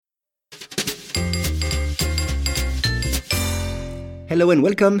Hello and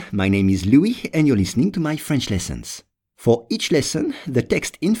welcome, my name is Louis and you're listening to my French lessons. For each lesson, the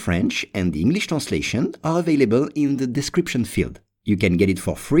text in French and the English translation are available in the description field. You can get it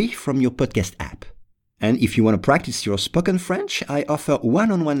for free from your podcast app. And if you want to practice your spoken French, I offer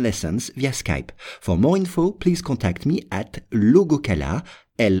one-on-one lessons via Skype. For more info, please contact me at logokala,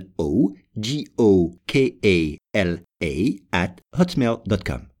 Logokala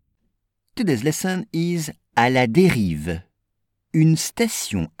 @hotmail.com. Today's lesson is À la dérive. Une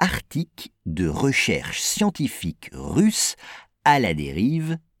station arctique de recherche scientifique russe à la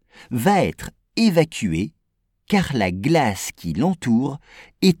dérive va être évacuée car la glace qui l'entoure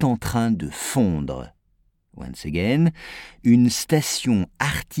est en train de fondre. Once again, une station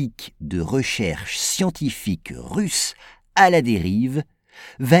arctique de recherche scientifique russe à la dérive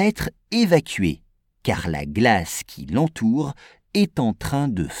va être évacuée car la glace qui l'entoure est en train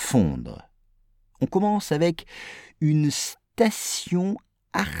de fondre. On commence avec une station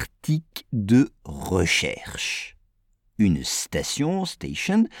arctique de recherche. Une station,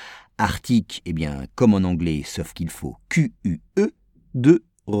 station, arctique, comme en anglais, sauf qu'il faut Q-U-E, de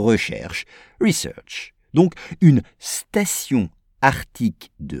recherche, research. Donc, une station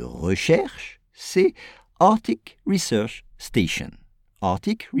arctique de recherche, c'est Arctic Research Station.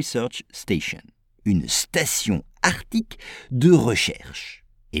 Arctic Research Station. Une station arctique de recherche.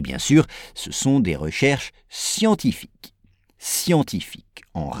 Et bien sûr, ce sont des recherches scientifiques. Scientifiques,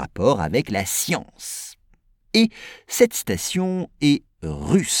 en rapport avec la science. Et cette station est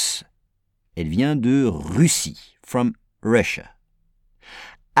russe. Elle vient de Russie, from Russia.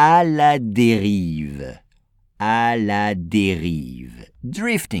 À la dérive. À la dérive.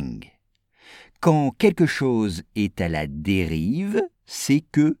 Drifting. Quand quelque chose est à la dérive, c'est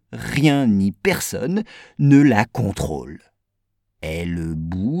que rien ni personne ne la contrôle. Elle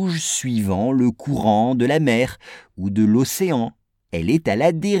bouge suivant le courant de la mer ou de l'océan. Elle est à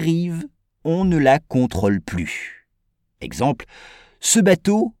la dérive. On ne la contrôle plus. Exemple, ce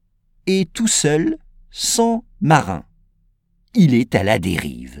bateau est tout seul, sans marin. Il est à la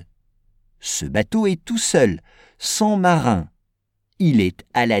dérive. Ce bateau est tout seul, sans marin. Il est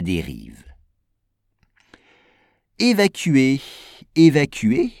à la dérive. Évacuer,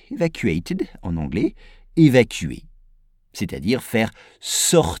 évacuer, evacuated en anglais, évacuer. C'est-à-dire faire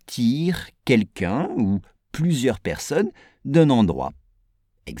sortir quelqu'un ou plusieurs personnes d'un endroit.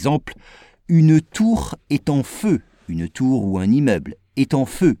 Exemple, une tour est en feu, une tour ou un immeuble est en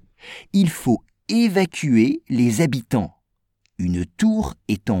feu. Il faut évacuer les habitants. Une tour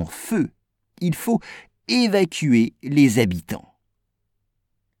est en feu. Il faut évacuer les habitants.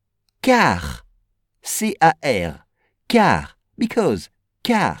 Car, C-A-R, car, because,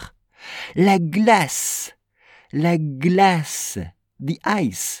 car, la glace, the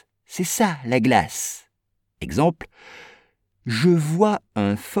ice, c'est ça la glace. Exemple, je vois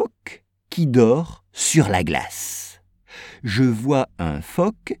un phoque qui dort sur la glace. Je vois un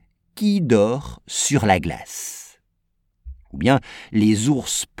phoque qui dort sur la glace. Ou bien, les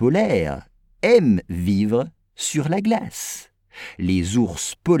ours polaires aiment vivre sur la glace. Les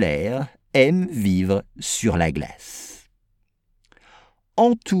ours polaires aiment vivre sur la glace.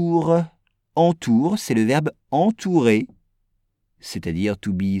 Entoure. Entoure, c'est le verbe entourer, c'est-à-dire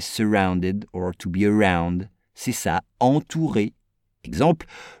to be surrounded or to be around. C'est ça, entourer. Exemple,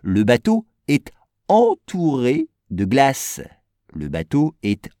 le bateau est entouré de glace. Le bateau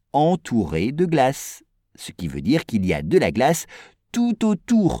est entouré de glace, ce qui veut dire qu'il y a de la glace tout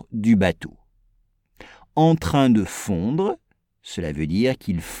autour du bateau. En train de fondre, cela veut dire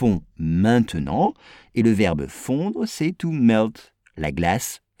qu'il fond maintenant, et le verbe fondre, c'est to melt. La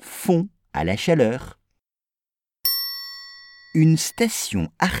glace fond à la chaleur. Une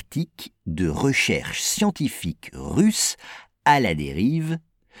station arctique de recherche scientifique russe à la dérive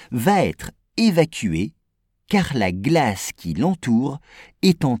va être évacuée car la glace qui l'entoure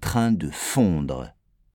est en train de fondre.